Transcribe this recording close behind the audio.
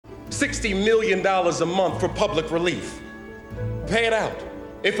$60 million a month for public relief. Pay it out.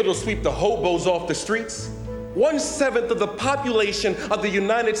 If it'll sweep the hobos off the streets, 1/7 of the population of the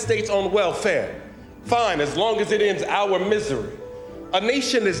United States on welfare. Fine, as long as it ends our misery. A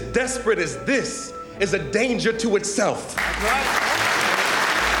nation as desperate as this is a danger to itself.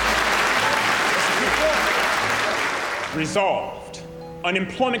 Resolved.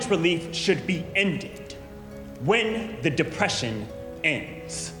 Unemployment relief should be ended when the Depression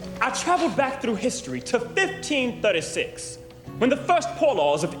ends. I traveled back through history to 1536, when the first poor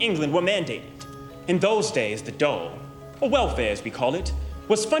laws of England were mandated. In those days, the dole, or welfare as we call it,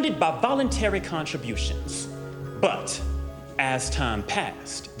 was funded by voluntary contributions. But as time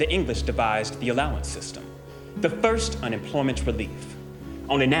passed, the English devised the allowance system, the first unemployment relief.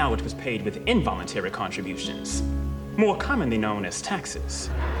 Only now it was paid with involuntary contributions, more commonly known as taxes.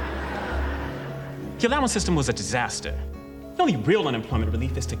 The allowance system was a disaster. The only real unemployment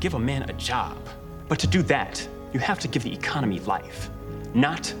relief is to give a man a job. But to do that, you have to give the economy life,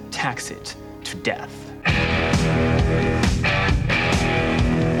 not tax it to death.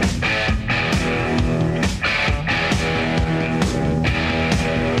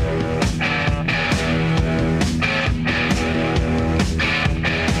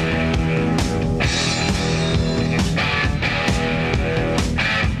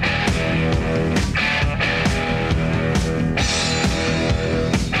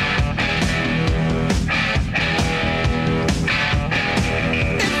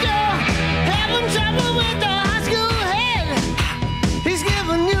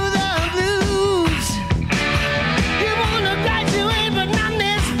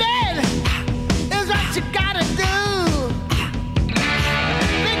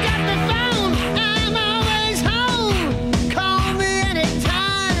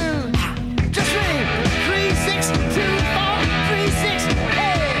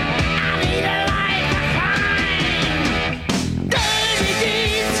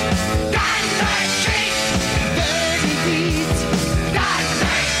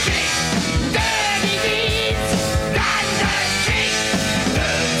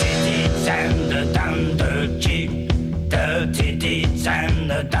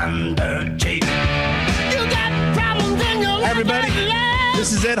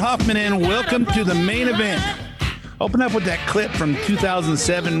 This is Ed Hoffman, and welcome to the main event. Open up with that clip from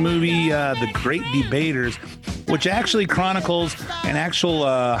 2007 movie, The Great Debaters, which actually chronicles an actual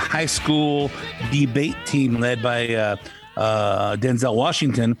high school debate team led by Denzel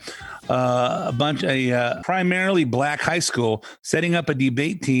Washington, primarily black high school, setting up a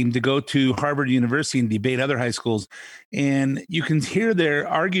debate team to go to Harvard University and debate other high schools. And you can hear their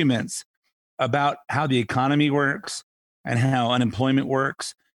arguments about how the economy works and how unemployment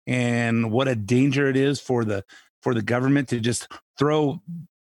works and what a danger it is for the government to just throw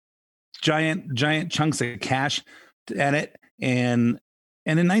giant chunks of cash at it. And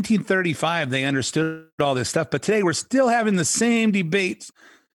in 1935, they understood all this stuff. But today we're still having the same debates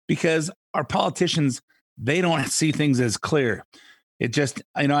because our politicians, they don't see things as clear. It just,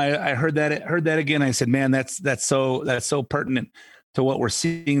 I heard that again. I said, man, that's so pertinent to what we're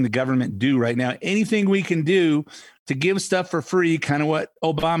seeing the government do right now. Anything we can do to give stuff for free, kind of what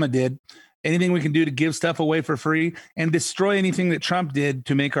Obama did, anything we can do to give stuff away for free and destroy anything that Trump did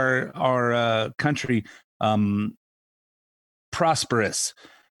to make our country prosperous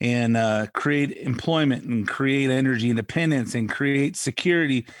and create employment and create energy independence and create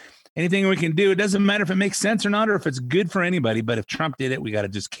security. Anything we can do, it doesn't matter if it makes sense or not, or if it's good for anybody. But if Trump did it, we got to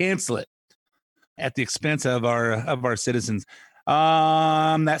just cancel it at the expense of our citizens.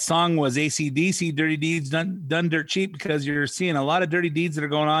 That song was AC/DC, Dirty Deeds Done Dirt Cheap, because you're seeing a lot of dirty deeds that are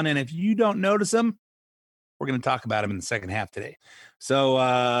going on. And if you don't notice them, we're going to talk about them in the second half today. So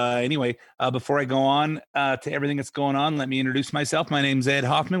anyway, before I go on to everything that's going on, let me introduce myself. My name's Ed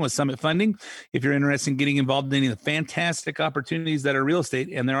Hoffman with Summit Funding. If you're interested in getting involved in any of the fantastic opportunities that are real estate,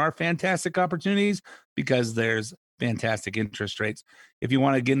 and there are fantastic opportunities because there's fantastic interest rates. If you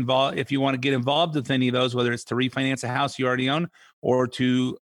want to get involved with any of those, whether it's to refinance a house you already own or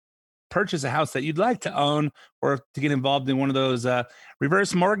to purchase a house that you'd like to own, or to get involved in one of those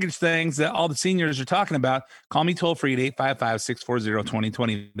reverse mortgage things that all the seniors are talking about, call me toll free at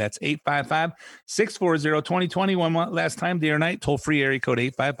 855-640-2020. That's 855-640-2020. One last time, day or night, toll free area code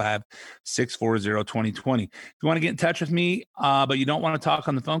 855-640-2020. If you want to get in touch with me, but you don't want to talk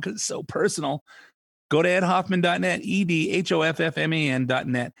on the phone because it's so personal, go to edhoffman.net,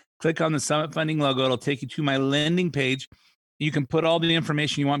 edhoffman.net. Click on the Summit Funding logo. It'll take you to my lending page. You can put all the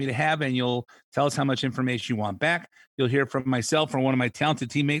information you want me to have, and you'll tell us how much information you want back. You'll hear from myself or one of my talented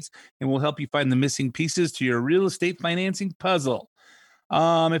teammates, and we'll help you find the missing pieces to your real estate financing puzzle.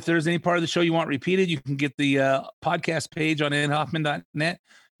 If there's any part of the show you want repeated, you can get the podcast page on edhoffman.net.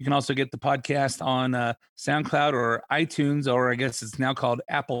 You can also get the podcast on SoundCloud or iTunes, or I guess it's now called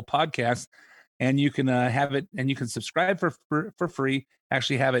Apple Podcasts. And you can have it, and you can subscribe for free.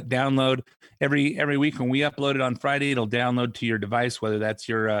 Actually, have it download every week. When we upload it on Friday, it'll download to your device, whether that's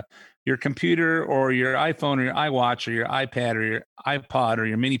your computer or your iPhone or your iWatch or your iPad or your iPod or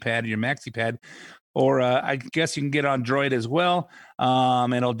your mini pad or your maxi pad. Or I guess you can get on Droid as well.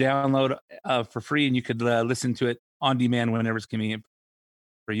 And it'll download for free, and you could listen to it on demand whenever it's convenient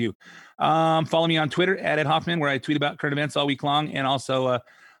for you. Follow me on Twitter at Ed Hoffman, where I tweet about current events all week long. And also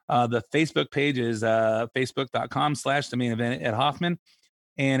the Facebook page is facebook.com/the main event Ed Hoffman.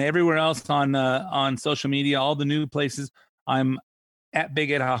 And everywhere else on social media, all the new places, I'm at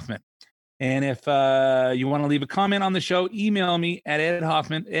Big Ed Hoffman. And if you want to leave a comment on the show, email me at Ed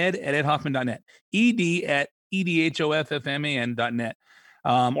Hoffman, ed@edhoffman.net, ed@edhoffman.net,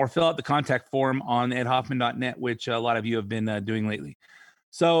 or fill out the contact form on edhoffman.net, which a lot of you have been doing lately.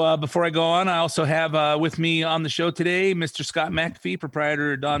 So before I go on, I also have with me on the show today, Mr. Scott McAfee,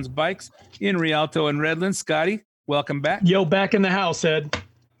 proprietor of Don's Bikes in Rialto and Redlands. Scotty, welcome back. Yo, back in the house, Ed.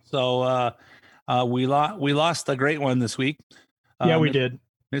 So we lost a great one this week. Yeah, we did.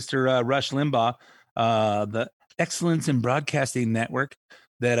 Mr. Rush Limbaugh, the Excellence in Broadcasting Network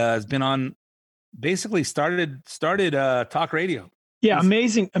that has been on, basically started talk radio. Yeah,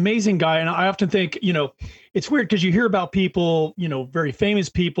 amazing guy. And I often think, it's weird because you hear about people, very famous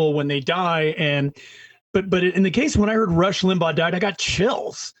people when they die. But in the case when I heard Rush Limbaugh died, I got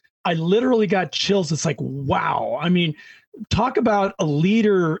chills. I literally got chills. It's like, wow. I mean, talk about a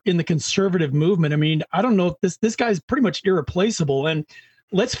leader in the conservative movement. I mean, I don't know if this guy's pretty much irreplaceable. And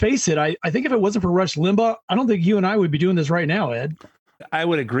let's face it, I think if it wasn't for Rush Limbaugh, I don't think you and I would be doing this right now, Ed. I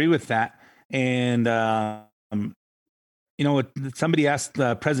would agree with that. And, somebody asked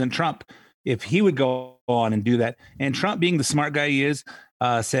President Trump if he would go on and do that. And Trump, being the smart guy he is,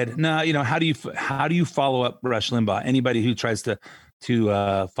 said, no, how do you follow up Rush Limbaugh? Anybody who tries to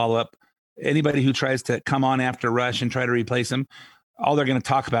follow up, anybody who tries to come on after Rush and try to replace him, all they're going to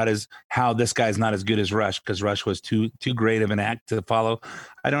talk about is how this guy's not as good as Rush, because Rush was too great of an act to follow.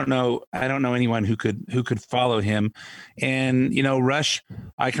 I don't know anyone who could follow him. And Rush,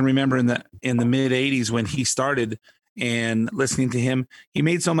 I can remember in the mid 80s when he started, and listening to him, he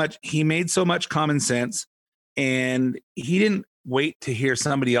made so much common sense, and he didn't wait to hear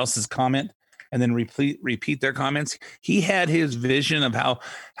somebody else's comment and then repeat their comments. He had his vision of how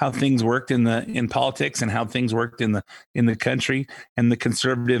things worked in politics and how things worked in the country and the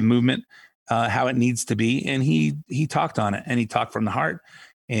conservative movement, how it needs to be. And he talked on it, and he talked from the heart.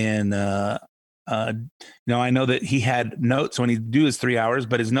 And, I know that he had notes when he'd do his 3 hours,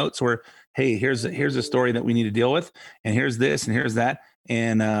 but his notes were, hey, here's a story that we need to deal with, and here's this and here's that.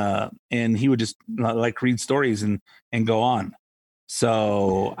 And he would just read stories and go on.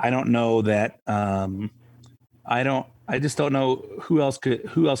 So I don't know that. I just don't know who else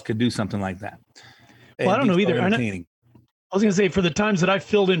could do something like that. Well, I don't know either. I was going to say, for the times that I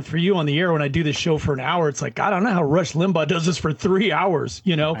filled in for you on the air when I do this show for an hour, it's like, I don't know how Rush Limbaugh does this for 3 hours,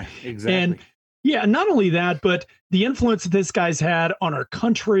 Exactly. And yeah, not only that, but the influence that this guy's had on our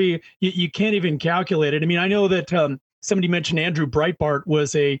country, you can't even calculate it. I mean, I know that somebody mentioned Andrew Breitbart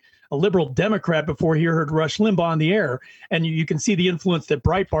was a liberal Democrat before he heard Rush Limbaugh on the air. And you can see the influence that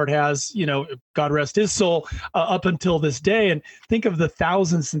Breitbart has, God rest his soul, up until this day. And think of the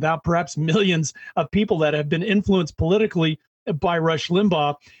thousands and perhaps millions of people that have been influenced politically by Rush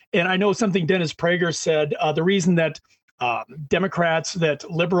Limbaugh. And I know something Dennis Prager said, the reason that Democrats, that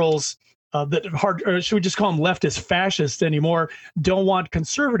liberals, or should we just call them leftist fascists anymore, don't want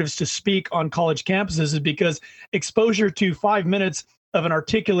conservatives to speak on college campuses is because exposure to 5 minutes of an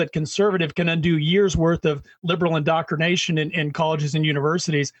articulate conservative can undo years worth of liberal indoctrination in colleges and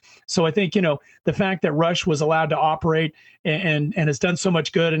universities. So I think, the fact that Rush was allowed to operate and has done so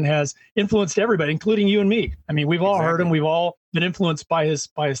much good and has influenced everybody, including you and me. I mean, we've all heard him. We've all been influenced by his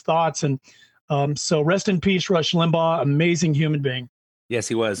thoughts. And so rest in peace, Rush Limbaugh, amazing human being. Yes,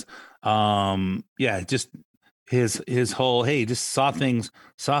 he was. Just his whole, hey, just saw things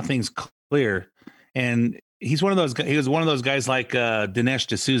clear. And he was one of those guys like Dinesh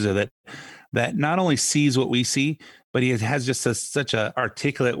D'Souza that not only sees what we see, but he has just such a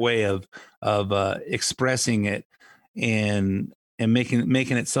articulate way of expressing it and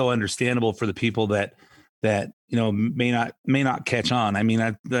making it so understandable for the people that may not catch on. I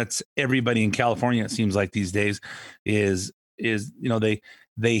mean, that's everybody in California, it seems like these days is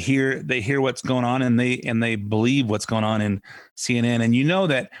they hear what's going on, and they believe what's going on in CNN. And you know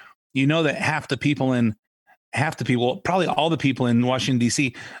that half the people in half the people, probably all the people in Washington,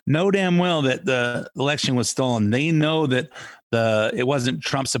 D.C., know damn well that the election was stolen. They know that it wasn't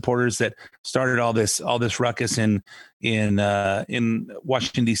Trump supporters that started all this ruckus in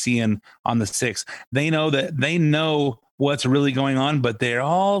Washington, D.C. and on the 6th. They know what's really going on, but they're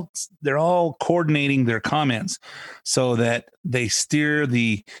all coordinating their comments so that they steer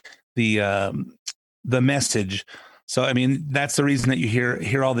the message. So, I mean, that's the reason that you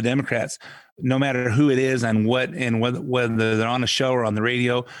hear all the Democrats, no matter who it is and whether they're on a show or on the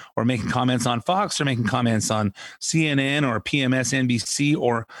radio or making comments on Fox or making comments on CNN or PMS NBC,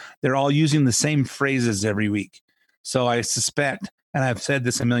 or they're all using the same phrases every week. So I suspect, and I've said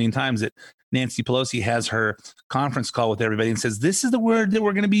this a million times, that Nancy Pelosi has her conference call with everybody and says, this is the word that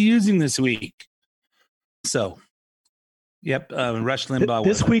we're going to be using this week. So, yep, Rush Limbaugh.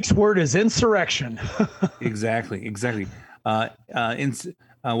 This week's word is insurrection. Exactly.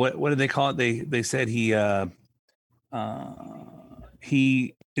 What did they call it? They said he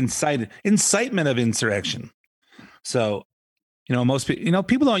incitement of insurrection. So, most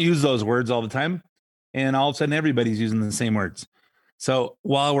people don't use those words all the time, and all of a sudden everybody's using the same words. So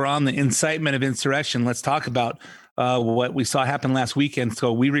while we're on the incitement of insurrection, let's talk about what we saw happen last weekend.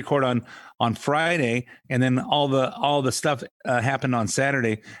 So we record on Friday, and then all the stuff happened on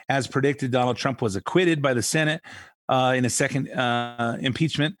Saturday. As predicted, Donald Trump was acquitted by the Senate in a second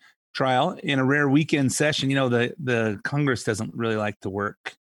impeachment trial in a rare weekend session. The Congress doesn't really like to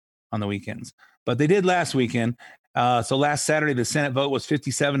work on the weekends, but they did last weekend. So last Saturday, the Senate vote was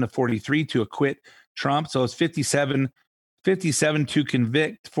 57-43 to acquit Trump. So it's 57 to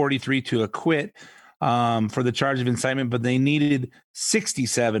convict, 43 to acquit for the charge of incitement, but they needed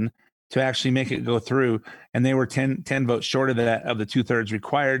 67 to actually make it go through. And they were 10 votes short of that, of the 2/3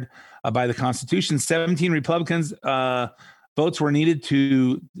 required by the Constitution. 17 Republicans votes were needed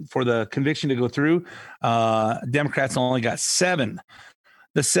for the conviction to go through. Democrats only got 7.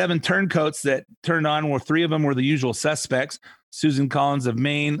 The 7 turncoats that turned on 3 of them were the usual suspects: Susan Collins of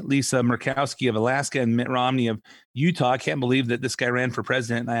Maine, Lisa Murkowski of Alaska, and Mitt Romney of Utah. I can't believe that this guy ran for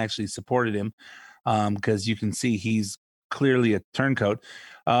president, and I actually supported him because you can see he's clearly a turncoat.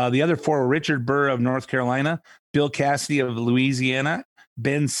 The other 4 were Richard Burr of North Carolina, Bill Cassidy of Louisiana,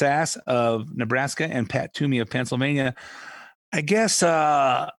 Ben Sasse of Nebraska, and Pat Toomey of Pennsylvania. I guess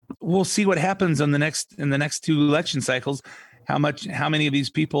we'll see what happens in the next 2 election cycles. How many of these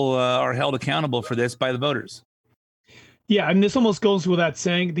people are held accountable for this by the voters? Yeah, and this almost goes without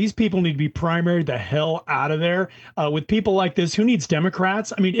saying. These people need to be primaried the hell out of there. With people like this, who needs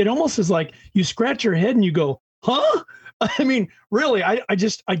Democrats? I mean, it almost is like you scratch your head and you go, huh? I mean, really, I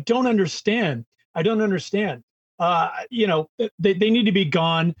don't understand. I don't understand. They need to be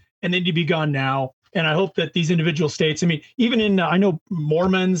gone, and they need to be gone now. And I hope that these individual states, I mean, even I know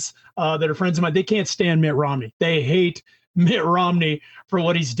Mormons that are friends of mine, they can't stand Mitt Romney. They hate Mitt Romney for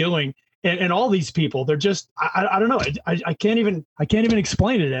what he's doing. And all these people, they're just, I don't know. I can't even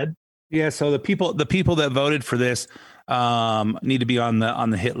explain it, Ed. Yeah. So the people that voted for this need to be on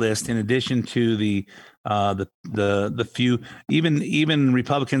the hit list, in addition to the few, even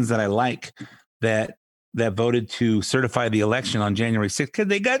Republicans that I like that voted to certify the election on January 6th, because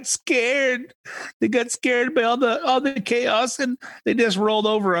they got scared. They got scared by all the chaos, and they just rolled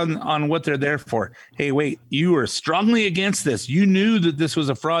over on what they're there for. Hey, wait, you were strongly against this. You knew that this was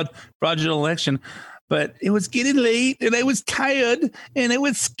a fraudulent election, but it was getting late, and I was tired, and it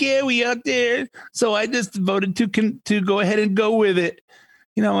was scary out there. So I just voted to go ahead and go with it.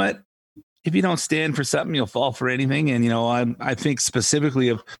 You know what? If you don't stand for something, you'll fall for anything. And I think specifically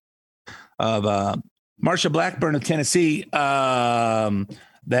of Marsha Blackburn of Tennessee, that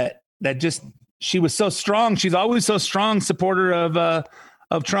just, she was so strong. She's always so strong supporter of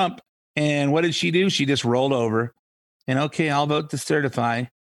Trump. And what did she do? She just rolled over and, okay, I'll vote to certify.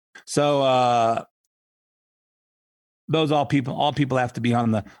 So all people have to be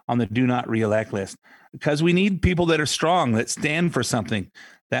on the do not reelect list, because we need people that are strong, that stand for something,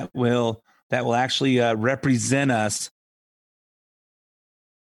 that will actually represent us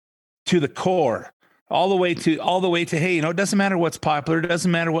to the core. All the way to, hey, it doesn't matter what's popular. It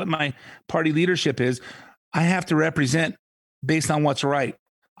doesn't matter what my party leadership is. I have to represent based on what's right.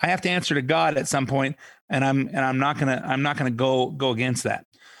 I have to answer to God at some point, and I'm not gonna go against that.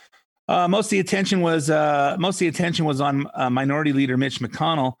 Most of the attention was on Minority Leader Mitch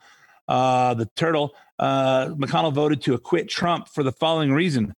McConnell, the turtle. McConnell voted to acquit Trump for the following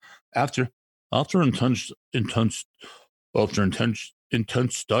reason: after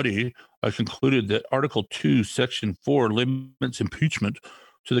intense study, I concluded that Article 2, Section 4 limits impeachment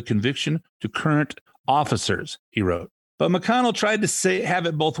to the conviction to current officers, he wrote. But McConnell tried to have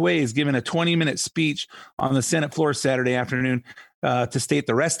it both ways, giving a 20-minute speech on the Senate floor Saturday afternoon to state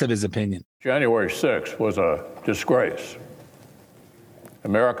the rest of his opinion. January 6th was a disgrace.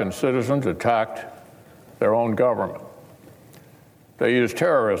 American citizens attacked their own government. They used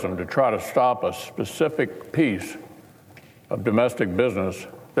terrorism to try to stop a specific piece of domestic business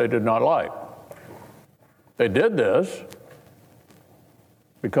they did not like. They did this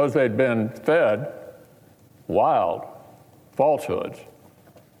because they'd been fed wild falsehoods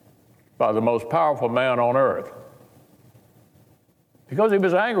by the most powerful man on earth. Because he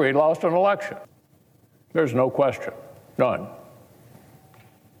was angry he lost an election. There's no question, none,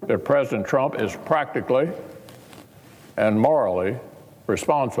 that President Trump is practically and morally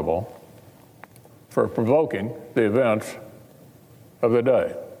responsible for provoking the events of the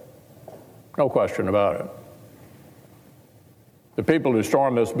day. No question about it. The people who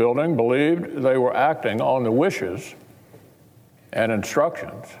stormed this building believed they were acting on the wishes and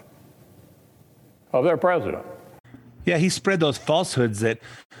instructions of their president. Yeah, he spread those falsehoods that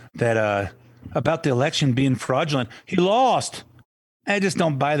about the election being fraudulent. He lost. I just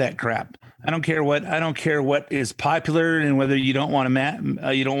don't buy that crap. I don't care what is popular and whether you don't want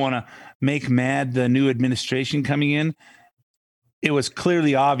to make mad the new administration coming in. It was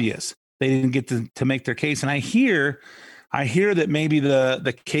clearly obvious they didn't get to make their case. And I hear that maybe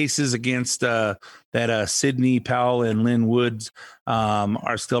the cases against that Sidney Powell and Lynn Woods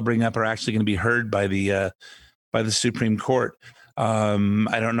are still are actually going to be heard by the Supreme Court. I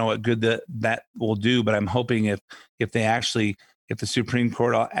don't know what good that will do, but I'm hoping if the Supreme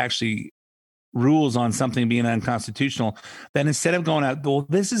Court actually rules on something being unconstitutional, then instead of going out, well,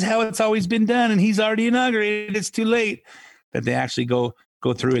 this is how it's always been done, and he's already inaugurated, it's too late, that they actually go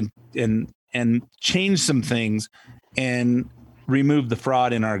through and change some things and remove the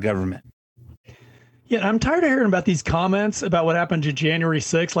fraud in our government. Yeah, I'm tired of hearing about these comments about what happened to January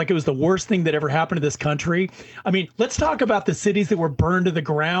 6th, like it was the worst thing that ever happened to this country. I mean, let's talk about the cities that were burned to the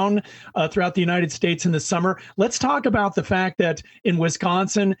ground throughout the United States in the summer. Let's talk about the fact that in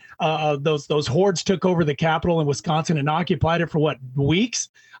Wisconsin, those hordes took over the Capitol in Wisconsin and occupied it for weeks?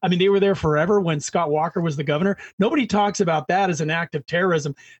 I mean, they were there forever when Scott Walker was the governor. Nobody talks about that as an act of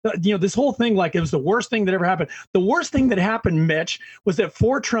terrorism. This whole thing, like it was the worst thing that ever happened. The worst thing that happened, Mitch, was that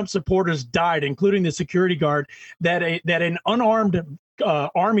 4 Trump supporters died, including the security guard, that an unarmed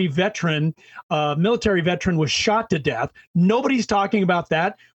Army veteran, military veteran, was shot to death. Nobody's talking about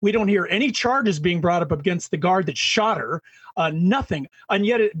that. We don't hear any charges being brought up against the guard that shot her. Nothing. And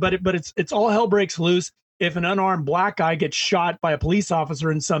yet, it's all hell breaks loose if an unarmed black guy gets shot by a police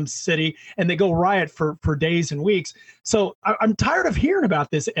officer in some city and they go riot for days and weeks. So I'm tired of hearing about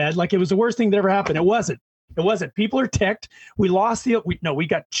this, Ed, like it was the worst thing that ever happened. It wasn't. People are ticked. We lost we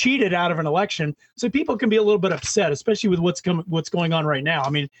got cheated out of an election. So people can be a little bit upset, especially with what's going on right now. I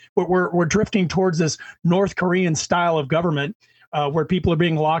mean, we're drifting towards this North Korean style of government where people are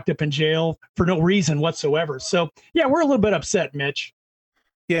being locked up in jail for no reason whatsoever. So yeah, we're a little bit upset, Mitch.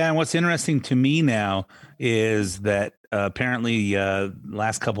 Yeah, and what's interesting to me now is that apparently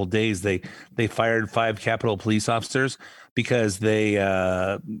last couple of days they fired 5 Capitol police officers because they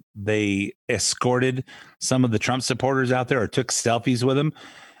escorted some of the Trump supporters out there or took selfies with them.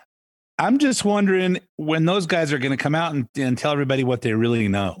 I'm just wondering when those guys are going to come out and tell everybody what they really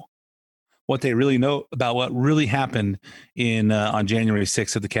know about what really happened on January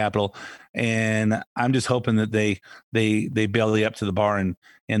 6th at the Capitol. And I'm just hoping that they belly up to the bar and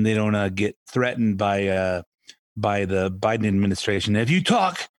they don't get threatened by the Biden administration. If you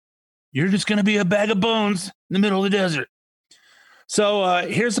talk, you're just going to be a bag of bones in the middle of the desert. So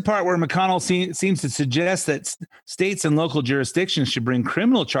here's the part where McConnell seems to suggest that states and local jurisdictions should bring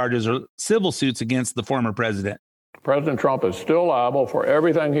criminal charges or civil suits against the former president. President Trump is still liable for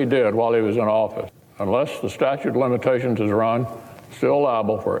everything he did while he was in office. Unless the statute of limitations is run, still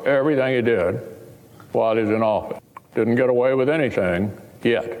liable for everything he did while he's in office. Didn't get away with anything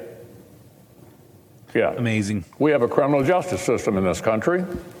yet. Yeah. Amazing. We have a criminal justice system in this country.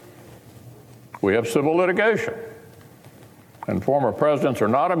 We have civil litigation. And former presidents are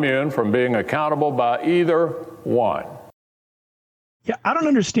not immune from being accountable by either one. Yeah, I don't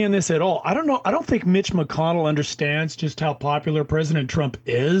understand this at all. I don't know. I don't think Mitch McConnell understands just how popular President Trump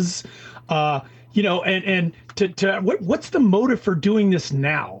is. And what's the motive for doing this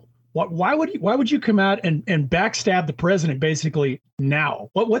now? Why would you come out and backstab the president basically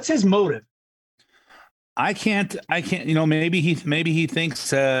now? What's his motive? I can't, maybe he thinks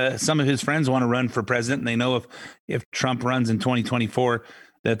some of his friends want to run for president and they know if Trump runs in 2024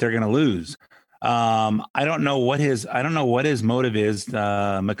 that they're going to lose. I don't know what his motive is.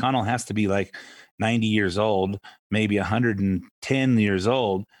 McConnell has to be like 90 years old, maybe 110 years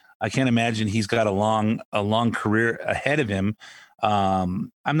old. I can't imagine he's got a long career ahead of him.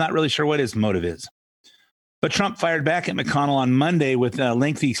 I'm not really sure what his motive is. But Trump fired back at McConnell on Monday with a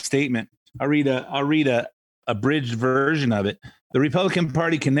lengthy statement. I'll read a abridged version of it. The Republican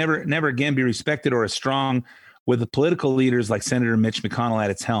Party can never again be respected or as strong with the political leaders like Senator Mitch McConnell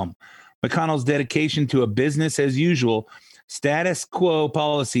at its helm. McConnell's dedication to a business as usual, status quo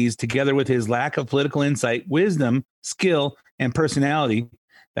policies, together with his lack of political insight, wisdom, skill, and personality,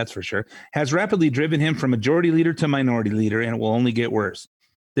 that's for sure, has rapidly driven him from majority leader to minority leader, and it will only get worse.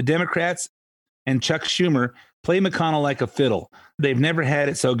 The Democrats and Chuck Schumer play McConnell like a fiddle. They've never had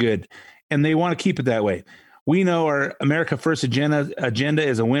it so good, and they want to keep it that way. We know our America First agenda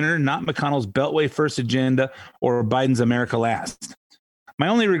is a winner, not McConnell's Beltway First agenda or Biden's America Last. My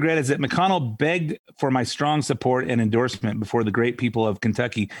only regret is that McConnell begged for my strong support and endorsement before the great people of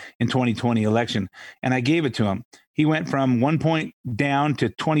Kentucky in 2020 election, and I gave it to him. He went from 1 point down to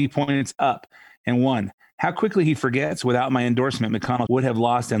 20 points up and won. How quickly he forgets without my endorsement, McConnell would have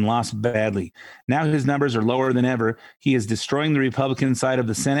lost and lost badly. Now his numbers are lower than ever. He is destroying the Republican side of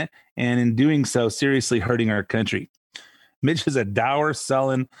the Senate and in doing so, seriously hurting our country. Mitch is a dour,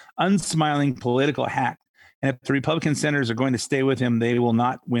 sullen, unsmiling political hack. And if the Republican senators are going to stay with him, they will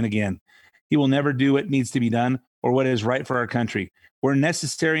not win again. He will never do what needs to be done or what is right for our country. Where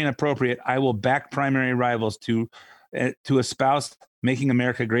necessary and appropriate, I will back primary rivals to espouse making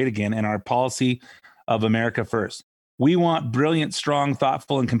America great again and our policy of America First. We want brilliant, strong,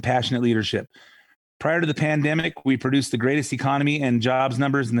 thoughtful, and compassionate leadership. Prior to the pandemic, we produced the greatest economy and jobs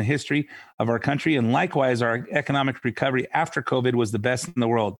numbers in the history of our country. And likewise, our economic recovery after COVID was the best in the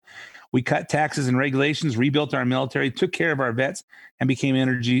world. We cut taxes and regulations, rebuilt our military, took care of our vets, and became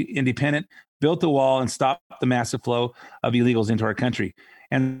energy independent, built the wall, and stopped the massive flow of illegals into our country,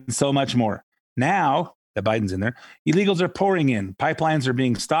 and so much more. Now that Biden's in there, illegals are pouring in, pipelines are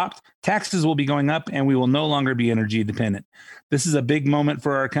being stopped, taxes will be going up, and we will no longer be energy dependent. This is a big moment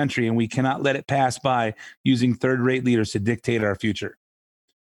for our country, and we cannot let it pass by using third-rate leaders to dictate our future.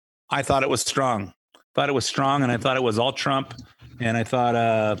 I thought it was strong. And I thought it was all Trump, and I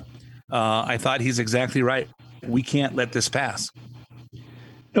thought he's exactly right. We can't let this pass.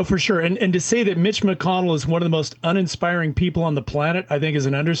 No, for sure. And to say that Mitch McConnell is one of the most uninspiring people on the planet, I think is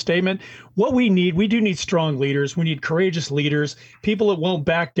an understatement. What we do need strong leaders. We need courageous leaders, people that won't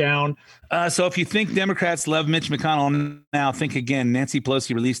back down. So if you think Democrats love Mitch McConnell now, think again. Nancy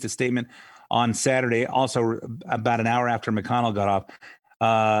Pelosi released a statement on Saturday, also about an hour after McConnell got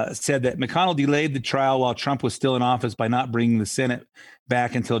off, said that McConnell delayed the trial while Trump was still in office by not bringing the Senate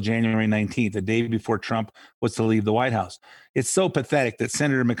back until January 19th, the day before Trump was to leave the White House. It's so pathetic that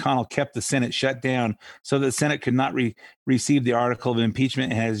Senator McConnell kept the Senate shut down so that the Senate could not receive the article of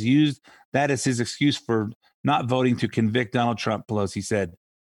impeachment and has used that as his excuse for not voting to convict Donald Trump, Pelosi said.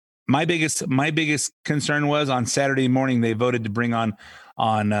 My biggest concern was on Saturday morning, they voted to bring on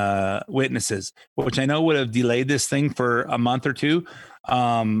witnesses, which I know would have delayed this thing for a month or two.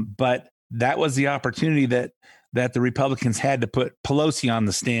 But that was the opportunity that the Republicans had to put Pelosi on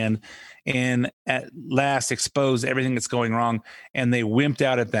the stand and at last expose everything that's going wrong. And they wimped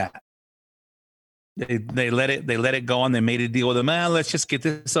out at that. They let it go on. They made a deal with them. Let's just get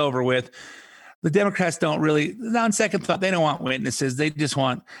this over with. The Democrats don't really, on second thought, they don't want witnesses. They don't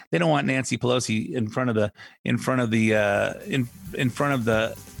want Nancy Pelosi in front of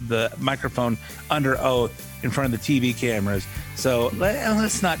the microphone under oath in front of the TV cameras. So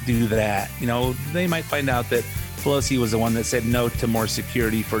let's not do that. You know, they might find out that Pelosi was the one that said no to more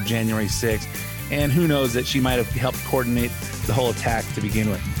security for January 6th. And who knows that she might have helped coordinate the whole attack to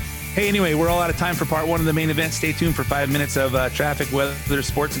begin with. Hey, anyway, we're all out of time for part one of the main event. Stay tuned for 5 minutes of traffic, weather,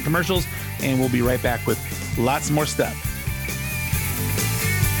 sports, and commercials, and we'll be right back with lots more stuff.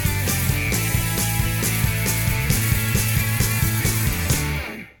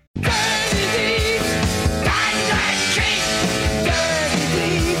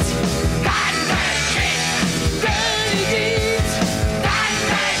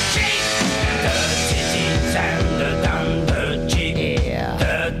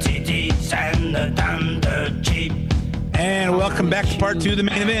 Welcome back to part two of the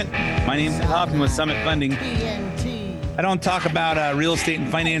main event. My name is Hoffman with Summit Funding. I don't talk about real estate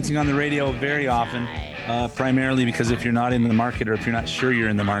and financing on the radio very often, primarily because if you're not in the market or if you're not sure you're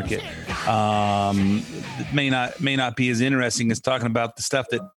in the market, it may not be as interesting as talking about the stuff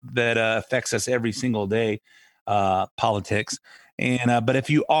that affects us every single day, politics. And but if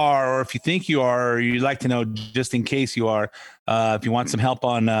you are, or if you think you are, or you'd like to know, just in case you are, if you want some help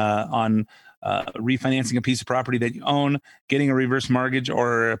on refinancing a piece of property that you own, getting a reverse mortgage,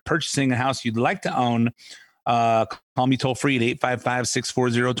 or purchasing a house you'd like to own, call me toll free at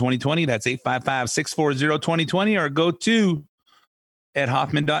 855-640-2020. That's 855-640-2020, or go to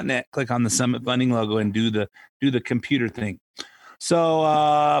edhoffman.net, click on the Summit Funding logo, and do the computer thing.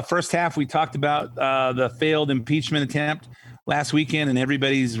 So first half, we talked about the failed impeachment attempt last weekend and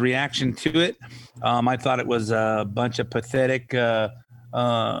everybody's reaction to it. I thought it was a bunch of pathetic,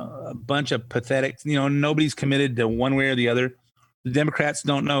 nobody's committed to one way or the other. The Democrats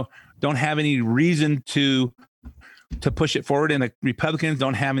don't have any reason to push it forward, and the Republicans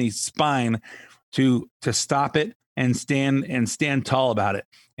don't have any spine to stop it and stand tall about it.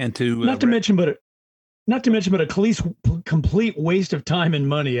 And to not to mention, but a complete waste of time and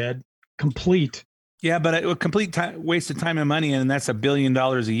money, Ed. Complete. Yeah, but a complete waste of time and money, and that's $1 billion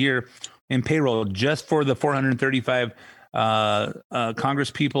a year in payroll just for the 435 Congress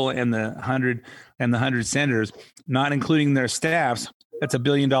people and the 100 senators, not including their staffs. That's $1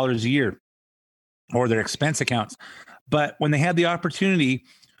 billion a year, or their expense accounts. But when they had the opportunity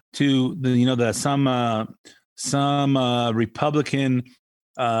to, some Republican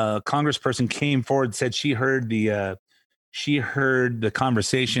congressperson came forward and said she heard the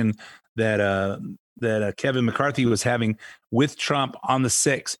conversation that Kevin McCarthy was having with Trump on the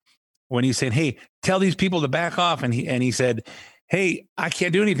 6th, when he's saying, "Hey, tell these people to back off," and he said, "Hey, I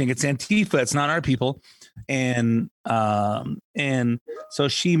can't do anything. It's Antifa. It's not our people." And so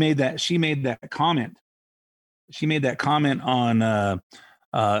she made that comment. She made that comment on to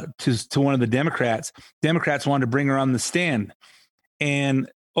one of the Democrats. Democrats wanted to bring her on the stand,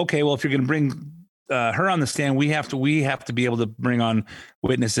 and okay, well, if you're going to bring her on the stand, we have to be able to bring on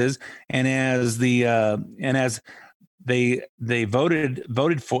witnesses. And as they voted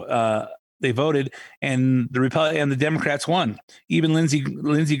and the Democrats won. Even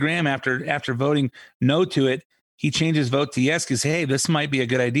Lindsey Graham, after voting no to it, he changed his vote to yes, because, hey, this might be a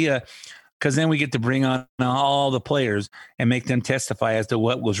good idea, because then we get to bring on all the players and make them testify as to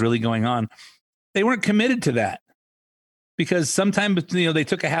what was really going on. They weren't committed to that, because sometimes they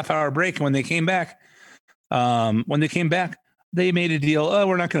took a half-hour break, and when they came back, they made a deal. Oh,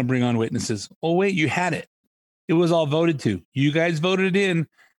 we're not going to bring on witnesses. Oh, wait, you had it. It was all voted to. You guys voted it in.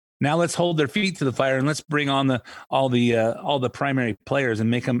 Now let's hold their feet to the fire, and let's bring on all the primary players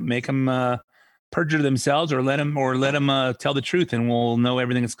and make them perjure themselves, or let them tell the truth, and we'll know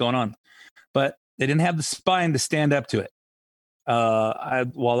everything that's going on. But they didn't have the spine to stand up to it.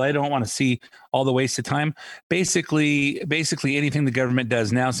 While I don't want to see all the waste of time, basically anything the government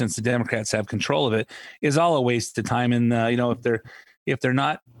does now, since the Democrats have control of it, is all a waste of time. And if they're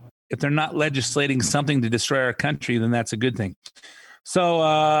not legislating something to destroy our country, then that's a good thing. So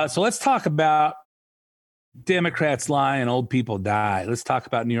let's talk about Democrats lie and old people die. Let's talk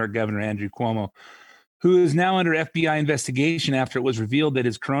about New York Governor Andrew Cuomo, who is now under FBI investigation after it was revealed that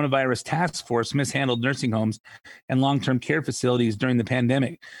his coronavirus task force mishandled nursing homes and long-term care facilities during the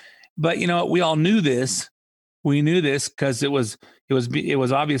pandemic. But we all knew this. We knew this because it was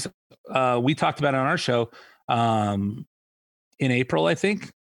obvious. We talked about it on our show in April, I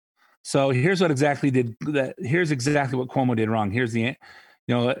think. So here's exactly what Cuomo did wrong. Here's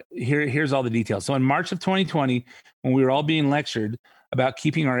all the details. So in March of 2020, when we were all being lectured about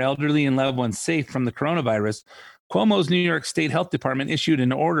keeping our elderly and loved ones safe from the coronavirus, Cuomo's New York State Health Department issued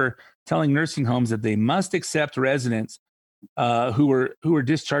an order telling nursing homes that they must accept residents who were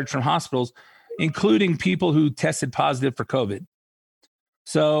discharged from hospitals, including people who tested positive for COVID.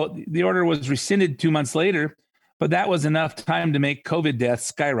 So the order was rescinded 2 months later, but that was enough time to make COVID deaths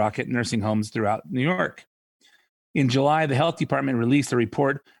skyrocket in nursing homes throughout New York. In July, the health department released a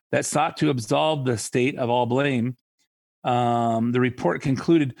report that sought to absolve the state of all blame. The report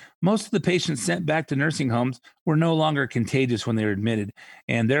concluded most of the patients sent back to nursing homes were no longer contagious when they were admitted,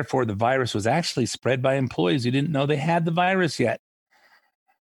 and therefore the virus was actually spread by employees who didn't know they had the virus yet.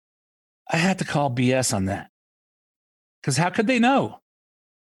 I had to call BS on that, because how could they know?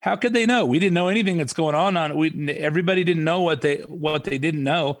 How could they know? We didn't know anything that's going on. Everybody didn't know what they didn't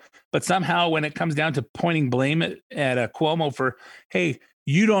know. But somehow, when it comes down to pointing blame at Cuomo for, hey,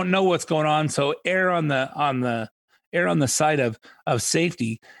 you don't know what's going on, so err on the side of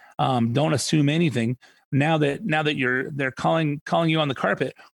safety. Don't assume anything. Now that they're calling you on the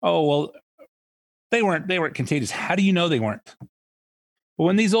carpet. Oh, well, they weren't contagious. How do you know they weren't? Well,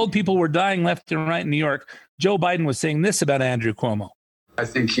 when these old people were dying left and right in New York, Joe Biden was saying this about Andrew Cuomo. I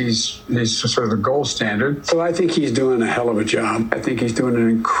think he's sort of the gold standard. So I think he's doing a hell of a job. I think he's doing an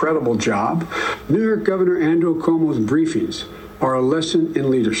incredible job. New York Governor Andrew Cuomo's briefings are a lesson in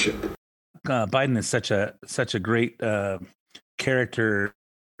leadership. Biden is such a great character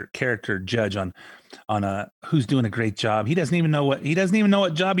judge on who's doing a great job. He doesn't even know what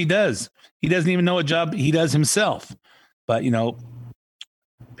job he does. He doesn't even know what job he does himself. But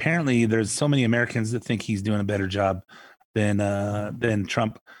apparently there's so many Americans that think he's doing a better job than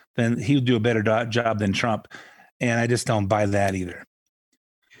Trump. Then he would do a better job than Trump, and I just don't buy that either.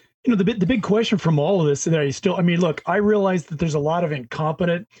 The big question from all of this look, I realize that there's a lot of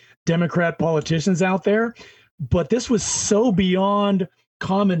incompetent Democrat politicians out there, but this was so beyond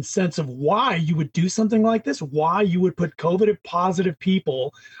common sense of why you would do something like this, why you would put COVID positive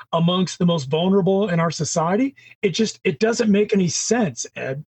people amongst the most vulnerable in our society. It doesn't make any sense,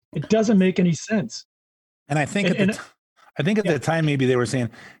 Ed. It doesn't make any sense. And I think at the time, maybe they were saying,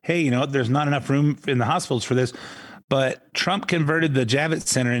 hey, there's not enough room in the hospitals for this. But Trump converted the Javits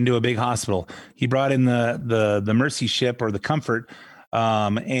Center into a big hospital. He brought in the Mercy ship or the Comfort,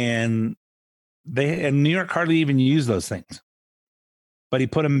 and New York hardly even used those things. But he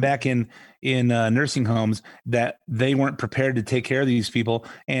put them back in nursing homes that they weren't prepared to take care of these people,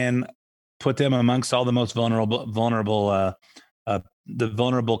 and put them amongst all the most vulnerable the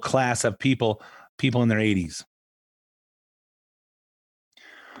vulnerable class of people in their 80s.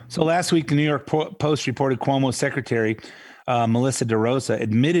 So last week, the New York Post reported Cuomo's secretary, Melissa DeRosa,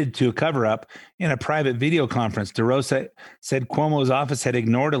 admitted to a cover-up in a private video conference. DeRosa said Cuomo's office had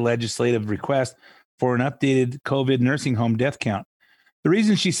ignored a legislative request for an updated COVID nursing home death count. The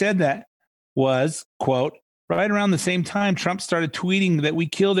reason she said that was, quote, right around the same time Trump started tweeting that we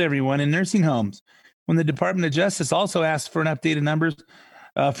killed everyone in nursing homes. When the Department of Justice also asked for an updated numbers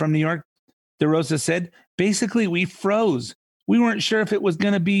from New York, DeRosa said, basically, we froze. We weren't sure if it was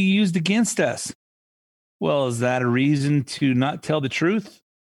going to be used against us. Well, is that a reason to not tell the truth?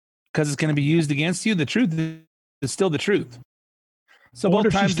 Because it's going to be used against you? The truth is still the truth. So I wonder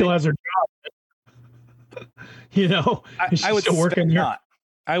if she still has her job. I would suspect not.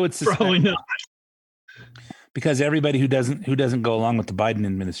 I would suspect probably not. Because everybody who doesn't go along with the Biden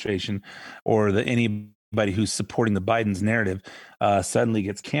administration or anybody who's supporting the Biden's narrative suddenly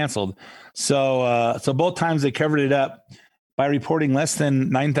gets canceled. So both times they covered it up by reporting less than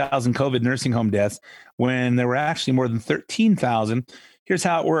 9,000 COVID nursing home deaths when there were actually more than 13,000. Here's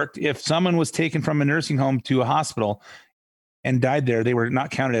how it worked. If someone was taken from a nursing home to a hospital and died there, they were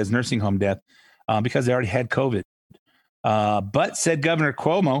not counted as nursing home death because they already had COVID. But said Governor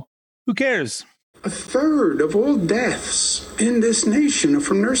Cuomo, who cares? A third of all deaths in this nation are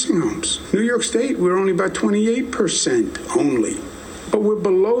from nursing homes. New York State, we're only about 28% only. But we're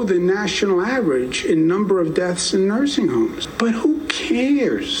below the national average in number of deaths in nursing homes. But who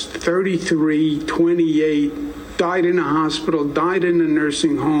cares? 33, 28, died in a hospital, died in a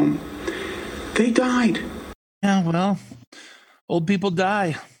nursing home. They died. Yeah, well, old people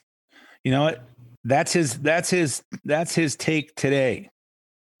die. You know what? That's his take today.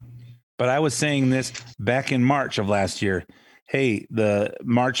 But I was saying this back in March of last year. Hey, the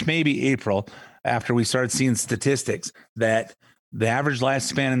March, maybe April, after we started seeing statistics that the average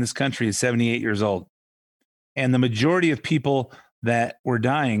lifespan in this country is 78 years old. And the majority of people that were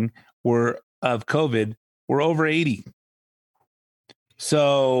dying of COVID were over 80.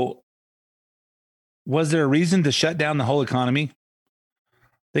 So was there a reason to shut down the whole economy?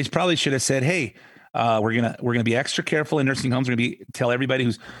 They probably should have said, hey, we're gonna be extra careful in nursing homes. We're gonna tell everybody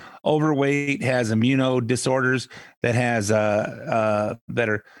who's overweight, has immuno disorders, that has that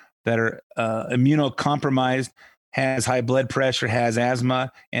are immunocompromised, has high blood pressure, has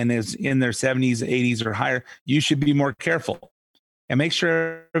asthma, and is in their 70s, 80s, or higher. You should be more careful, and make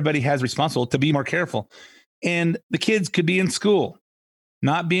sure everybody has responsible to be more careful. And the kids could be in school,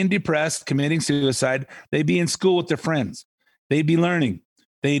 not being depressed, committing suicide. They'd be in school with their friends. They'd be learning.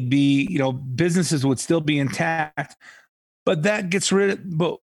 They'd be, businesses would still be intact. But that gets rid of,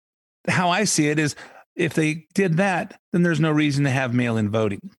 but how I see it is if they did that, then there's no reason to have mail-in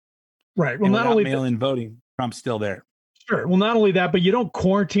voting. Right. Well, and not only mail-in voting, Trump's still there. Sure. Well, not only that, but you don't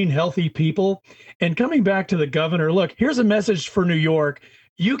quarantine healthy people. And coming back to the governor, look, here's a message for New York.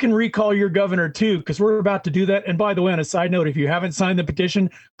 You can recall your governor too, because we're about to do that. And by the way, on a side note, if you haven't signed the petition,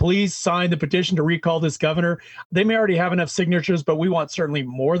 please sign the petition to recall this governor. They may already have enough signatures, but we want certainly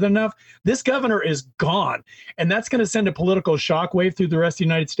more than enough. This governor is gone, and that's going to send a political shockwave through the rest of the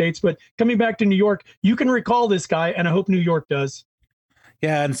United States. But coming back to New York, you can recall this guy, and I hope New York does.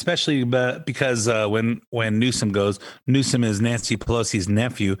 Yeah, and especially because when Newsom goes, Newsom is Nancy Pelosi's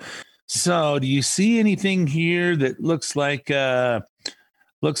nephew. So do you see anything here that looks like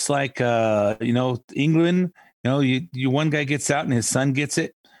England? You one guy gets out and his son gets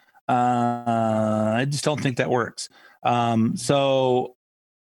it. I just don't think that works. So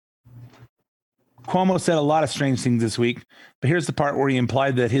Cuomo said a lot of strange things this week, but here's the part where he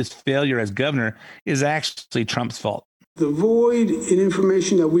implied that his failure as governor is actually Trump's fault. The void in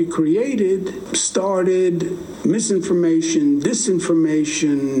information that we created started misinformation,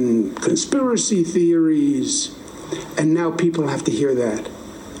 disinformation, conspiracy theories, and now people have to hear that.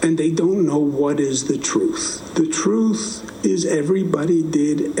 And they don't know what is the truth. The truth is everybody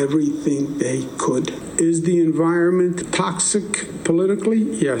did everything they could. Is the environment toxic politically?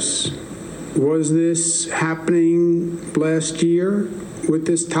 Yes. Was this happening last year with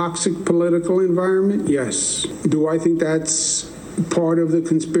this toxic political environment? Yes. Do I think that's part of the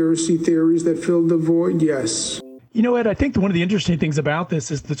conspiracy theories that filled the void? Yes. You know, Ed, I think one of the interesting things about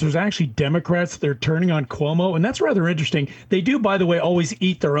this is that there's actually Democrats that are turning on Cuomo, and that's rather interesting. They do, by the way, always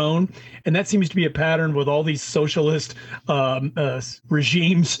eat their own, and that seems to be a pattern with all these socialist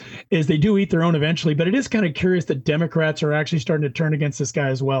regimes, is they do eat their own eventually. But it is kind of curious that Democrats are actually starting to turn against this guy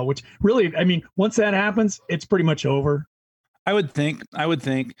as well, which really, I mean, once that happens, it's pretty much over. I would think.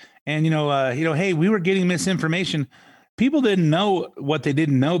 And, hey, we were getting misinformation. People didn't know what they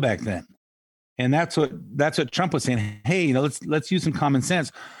didn't know back then. And that's what Trump was saying. Hey, let's use some common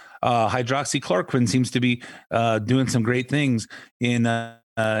sense. Hydroxychloroquine seems to be doing some great things in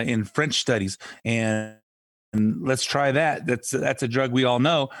French studies, and let's try that. That's a drug we all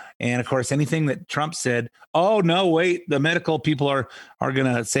know. And of course, anything that Trump said, oh no, wait, the medical people are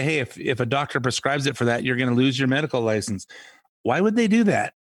going to say, hey, if a doctor prescribes it for that, you're going to lose your medical license. Why would they do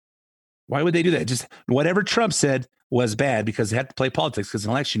that? Just whatever Trump said was bad because they had to play politics because it's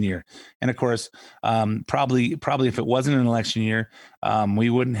an election year. And of course, probably if it wasn't an election year, we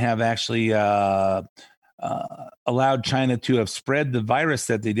wouldn't have actually allowed China to have spread the virus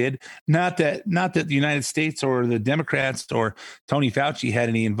that they did. Not that the United States or the Democrats or Tony Fauci had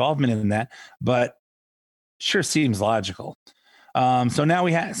any involvement in that, but sure seems logical. So now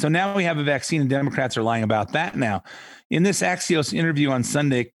we have a vaccine, and Democrats are lying about that now. In this Axios interview on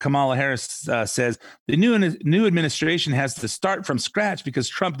Sunday, Kamala Harris says the new administration has to start from scratch because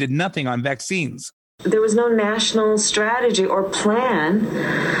Trump did nothing on vaccines. There was no national strategy or plan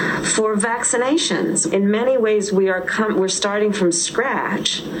for vaccinations. In many ways, we're starting from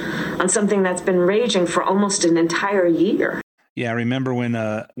scratch on something that's been raging for almost an entire year. Yeah, I remember when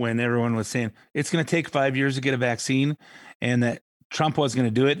everyone was saying it's going to take 5 years to get a vaccine, and that Trump was going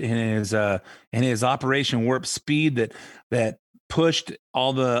to do it in his Operation Warp Speed that pushed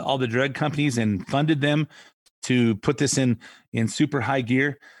all the drug companies and funded them to put this in super high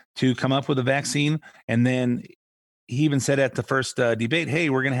gear to come up with a vaccine. And then he even said at the first debate, hey,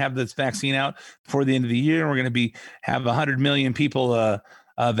 we're going to have this vaccine out before the end of the year. And we're going to have 100 million people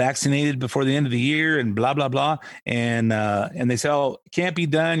vaccinated before the end of the year, and blah, blah, blah. And they say, oh, it can't be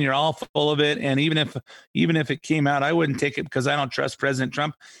done. You're all full of it. And even if it came out, I wouldn't take it because I don't trust President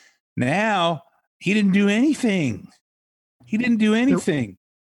Trump. Now he didn't do anything.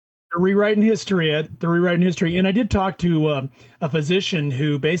 They're rewriting history, Ed. They're rewriting history. And I did talk to a physician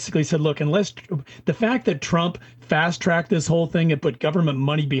who basically said, look, unless the fact that Trump fast-tracked this whole thing and put government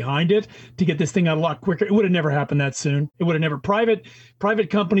money behind it to get this thing out a lot quicker, it would have never happened that soon. It would have never. Private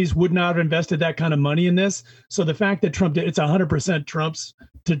companies would not have invested that kind of money in this. So the fact that Trump did, it's 100% Trump's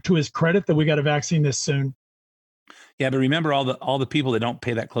to his credit that we got a vaccine this soon. Yeah, but remember, all the people that don't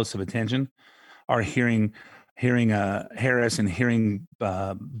pay that close of attention are hearing Harris and hearing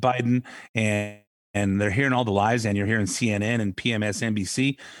Biden, and they're hearing all the lies, and you're hearing CNN and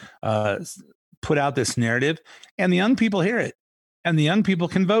PMSNBC put out this narrative, and the young people hear it, and the young people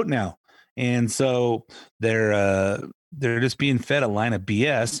can vote now, and so they're just being fed a line of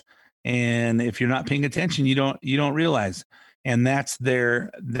BS, and if you're not paying attention, you don't realize, and that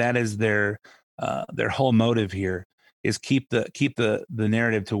is their whole motive here. Is keep the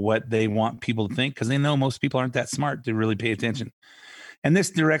narrative to what they want people to think, because they know most people aren't that smart to really pay attention. And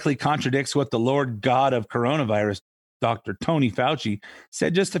this directly contradicts what the Lord God of coronavirus, Dr. Tony Fauci,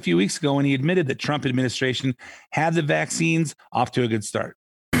 said just a few weeks ago when he admitted that Trump administration had the vaccines off to a good start.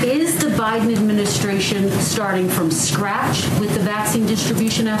 Is the Biden administration starting from scratch with the vaccine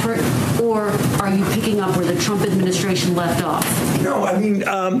distribution effort, or are you picking up where the Trump administration left off? No, I mean,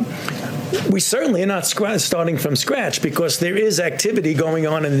 we certainly are not starting from scratch, because there is activity going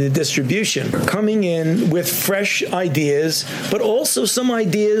on in the distribution, coming in with fresh ideas, but also some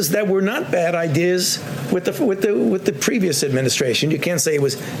ideas that were not bad ideas with the previous administration. You can't say it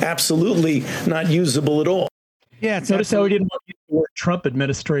was absolutely not usable at all. Yeah, notice how we didn't want to use the word Trump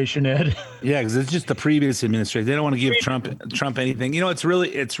administration, Ed. Yeah, because it's just the previous administration. They don't want to give Trump anything. It's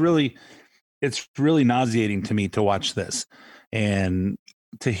really nauseating to me to watch this. And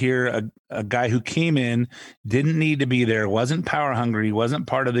to hear a guy who came in, didn't need to be there, wasn't power hungry, wasn't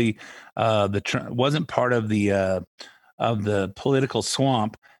part of the political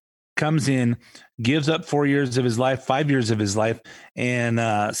swamp, comes in, gives up 4 years of his life, 5 years of his life, and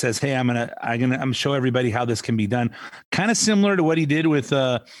says, "Hey, I'm gonna show everybody how this can be done." Kind of similar to what he did with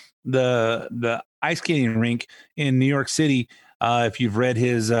the ice skating rink in New York City. If you've read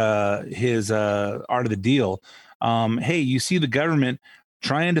his Art of the Deal, hey, you see the government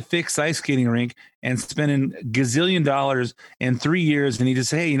trying to fix ice skating rink and spending gazillion dollars in 3 years, and he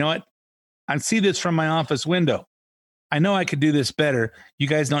just, hey, you know what? I see this from my office window. I know I could do this better. You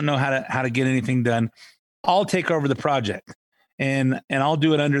guys don't know how to get anything done. I'll take over the project, and I'll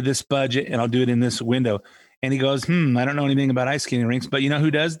do it under this budget, and I'll do it in this window. And he goes, I don't know anything about ice skating rinks, but you know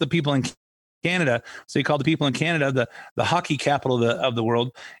who does? The people in Canada. So he called the people in Canada the hockey capital of the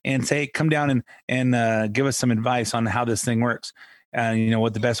world, and say, come down and give us some advice on how this thing works. You know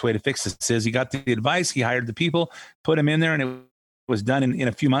what the best way to fix this is. He got the advice. He hired the people, put them in there, and it was done in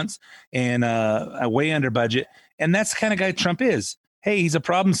a few months and way under budget. And that's the kind of guy Trump is. Hey, he's a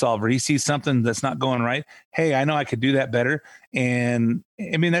problem solver. He sees something that's not going right. Hey, I know I could do that better. And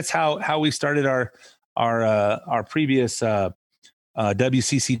I mean, that's how we started our previous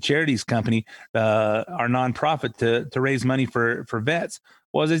WCC Charities company, our nonprofit to raise money for vets.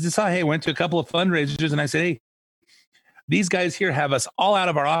 Was I just saw, hey, went to a couple of fundraisers, and I said, hey, these guys here have us all out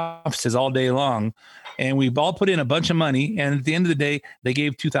of our offices all day long, and we've all put in a bunch of money. And at the end of the day, they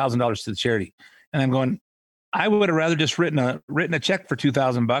gave $2,000 to the charity. And I'm going, I would have rather just written a check for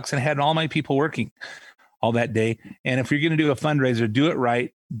 $2,000 and had all my people working all that day. And if you're going to do a fundraiser, do it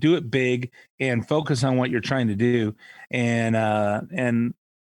right, do it big, and focus on what you're trying to do. And I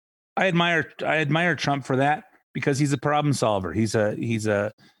admire Trump for that, because he's a problem solver. He's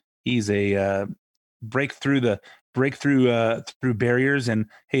a breakthrough through barriers. And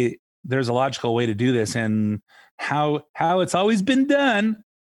hey, there's a logical way to do this, and how it's always been done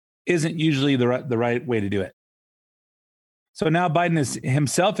isn't usually the right way to do it. So now Biden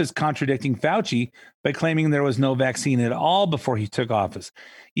himself is contradicting Fauci by claiming there was no vaccine at all before he took office,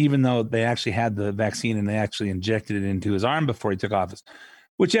 even though they actually had the vaccine and they actually injected it into his arm before he took office,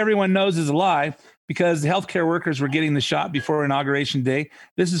 which everyone knows is a lie, because the healthcare workers were getting the shot before Inauguration Day.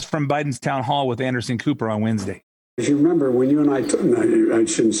 This is from Biden's town hall with Anderson Cooper on Wednesday. As you remember, when you and I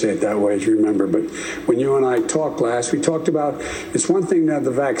shouldn't say it that way, as you remember, but when you and I talked last, we talked about, it's one thing to have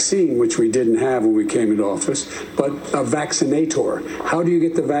the vaccine, which we didn't have when we came into office, but a vaccinator. How do you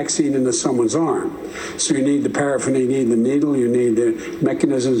get the vaccine into someone's arm? So you need the paraffin, you need the needle, you need the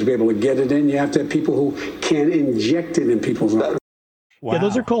mechanisms to be able to get it in. You have to have people who can inject it in people's arms. Wow. Yeah,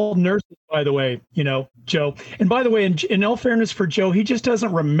 those are called nurses, by the way, Joe. And by the way, in all fairness for Joe, he just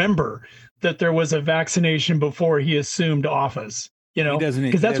doesn't remember that there was a vaccination before he assumed office,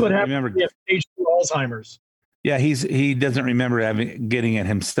 because that's what happened with stage 2 Alzheimer's. Yeah, he doesn't remember getting it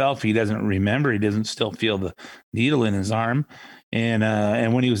himself. He doesn't remember. He doesn't still feel the needle in his arm.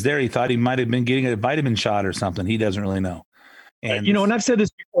 And when he was there, he thought he might have been getting a vitamin shot or something. He doesn't really know. And and I've said this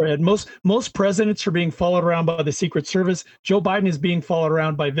before, Ed, most presidents are being followed around by the Secret Service. Joe Biden is being followed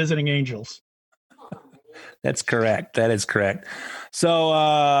around by visiting angels. That's correct. That is correct. So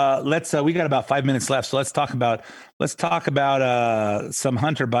let's we got about 5 minutes left. So let's talk about some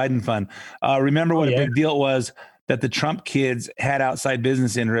Hunter Biden fun. Remember what a big deal it was that the Trump kids had outside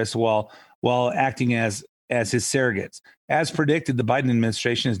business interests while acting as his surrogates. As predicted, the Biden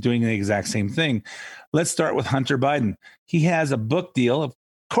administration is doing the exact same thing. Let's start with Hunter Biden. He has a book deal. Of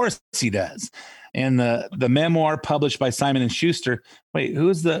course he does. And the memoir published by Simon & Schuster. Wait, who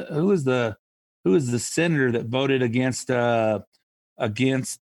is the senator that voted against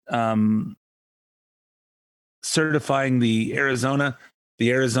certifying the Arizona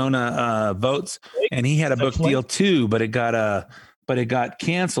votes? And he had a book deal too, but it got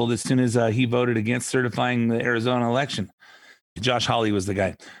canceled as soon as he voted against certifying the Arizona election. Josh Hawley was the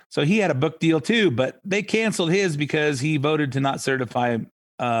guy. So he had a book deal too, but they canceled his because he voted to not certify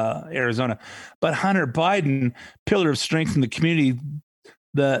Arizona. But Hunter Biden, pillar of strength in the community,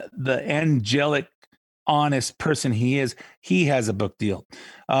 the angelic, honest person he is, he has a book deal.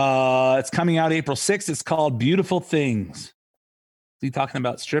 It's coming out April 6th. It's called Beautiful Things. Is he talking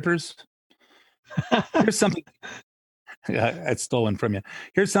about strippers? Here's something. It's stolen from you.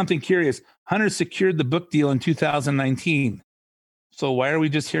 Here's something curious. Hunter secured the book deal in 2019. So why are we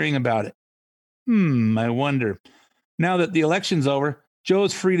just hearing about it? I wonder. Now that the election's over,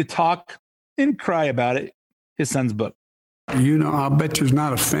 Joe's free to talk and cry about it. His son's book. I'll bet there's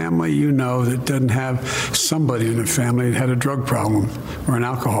not a family that doesn't have somebody in the family that had a drug problem or an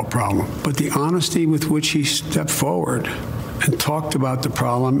alcohol problem. But the honesty with which he stepped forward and talked about the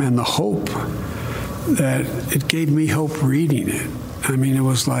problem and the hope that it gave me hope reading it. I mean, it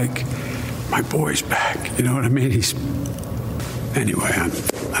was like, my boy's back. You know what I mean? Anyway,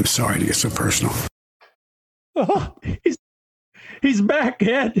 I'm sorry to get so personal. Oh, he's back,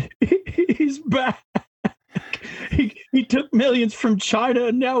 Ed. He's back. He took millions from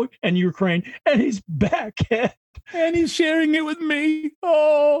China and Ukraine, and he's back, Ed. And he's sharing it with me.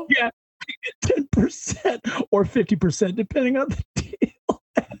 Oh, yeah, 10% or 50%, depending on the deal.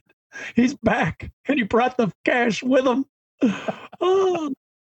 He's back, and he brought the cash with him. Oh.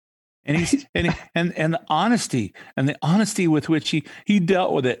 And the honesty with which he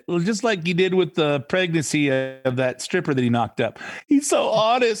dealt with it, just like he did with the pregnancy of that stripper that he knocked up. He's so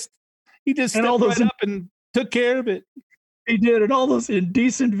honest. He just stepped right up and took care of it. He did, and all those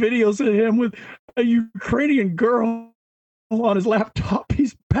indecent videos of him with a Ukrainian girl on his laptop.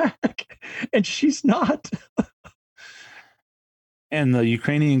 He's back, and she's not. And the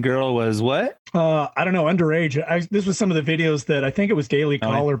Ukrainian girl was what? I don't know, underage. This was some of the videos that I think it was Daily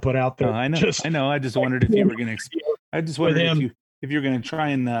Caller put out there. I know. I just wondered if you were going to. I just wondered if you're going to try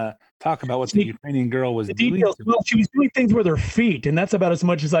and talk about what the Ukrainian girl was doing. Well, she was doing things with her feet, and that's about as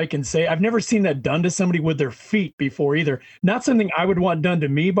much as I can say. I've never seen that done to somebody with their feet before either. Not something I would want done to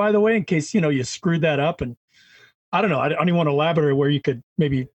me, by the way, in case you screwed that up. And I don't know. I don't even want to elaborate where you could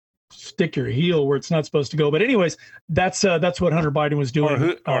maybe stick your heel where it's not supposed to go. But anyways, that's what Hunter Biden was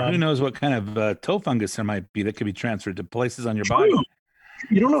doing. Or who knows what kind of toe fungus there might be that could be transferred to places on your body.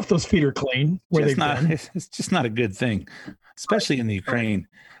 You don't know if those feet are clean. It's just not a good thing, especially in the Ukraine.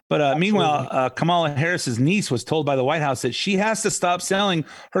 But meanwhile, Kamala Harris's niece was told by the White House that she has to stop selling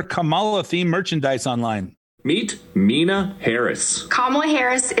her Kamala-themed merchandise online. Meet Mina Harris. Kamala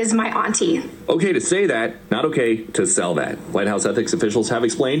Harris is my auntie. Okay to say that, not okay to sell that. White House ethics officials have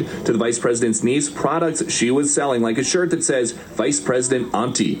explained to the vice president's niece products she was selling, like a shirt that says Vice President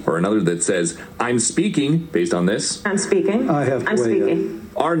Auntie, or another that says I'm speaking, based on this. I'm speaking. I'm speaking.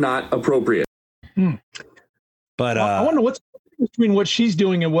 Are not appropriate. But I wonder what's between what she's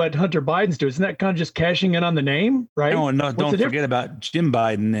doing and what Hunter Biden's doing. Isn't that kind of just cashing in on the name, right? No, don't forget about Jim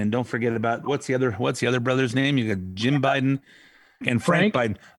Biden, and don't forget about what's the other brother's name? You got Jim Biden and Frank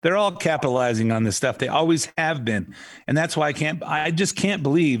Biden. They're all capitalizing on this stuff. They always have been. And that's why I just can't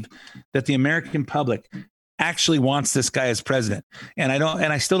believe that the American public actually wants this guy as president. And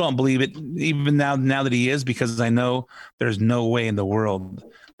I still don't believe it even now that he is, because I know there's no way in the world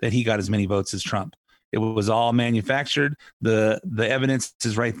that he got as many votes as Trump. It was all manufactured. The evidence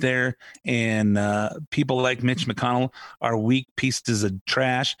is right there. And people like Mitch McConnell are weak pieces of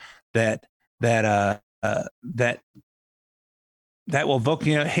trash that will vote.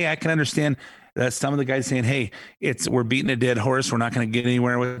 Hey, I can understand that some of the guys saying, hey, we're beating a dead horse. We're not going to get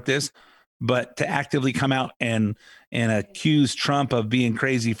anywhere with this. But to actively come out and accuse Trump of being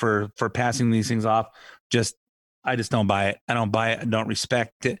crazy for passing these things off, I just don't buy it. I don't buy it. I don't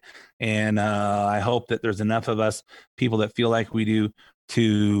respect it. And I hope that there's enough of us people that feel like we do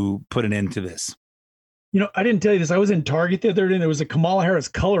to put an end to this. I didn't tell you this. I was in Target the other day, and there was a Kamala Harris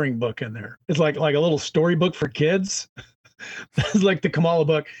coloring book in there. It's like a little storybook for kids. It's like the Kamala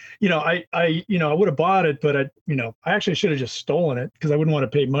book. I would have bought it, but I actually should have just stolen it because I wouldn't want to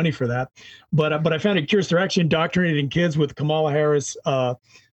pay money for that. But I found it curious. They're actually indoctrinating kids with Kamala Harris. What's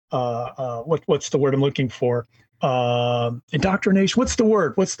the word I'm looking for? Indoctrination. What's the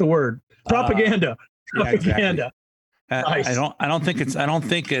word? Propaganda. Propaganda. Nice. I don't think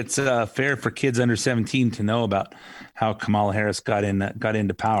it's fair for kids under 17 to know about how Kamala Harris got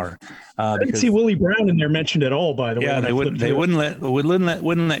into power. I didn't see Willie Brown in there mentioned at all. By the way, yeah, they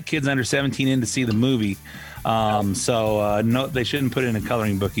wouldn't let kids under 17 in to see the movie. No, they shouldn't put it in a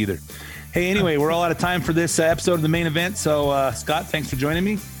coloring book either. Hey, anyway, we're all out of time for this episode of The Main Event. So, Scott, thanks for joining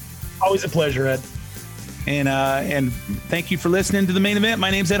me. Always a pleasure, Ed. And thank you for listening to The Main Event. My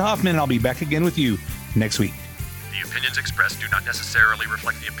name's Ed Hoffman, and I'll be back again with you next week. The opinions expressed do not necessarily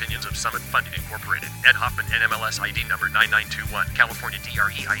reflect the opinions of Summit Funding Incorporated. Ed Hoffman, NMLS ID number 9921, California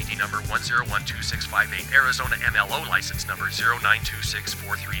DRE ID number 1012658, Arizona MLO license number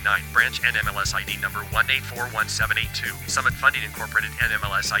 0926439, Branch NMLS ID number 1841782, Summit Funding Incorporated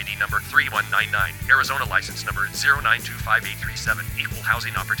NMLS ID number 3199, Arizona license number 0925837, Equal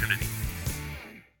Housing Opportunity.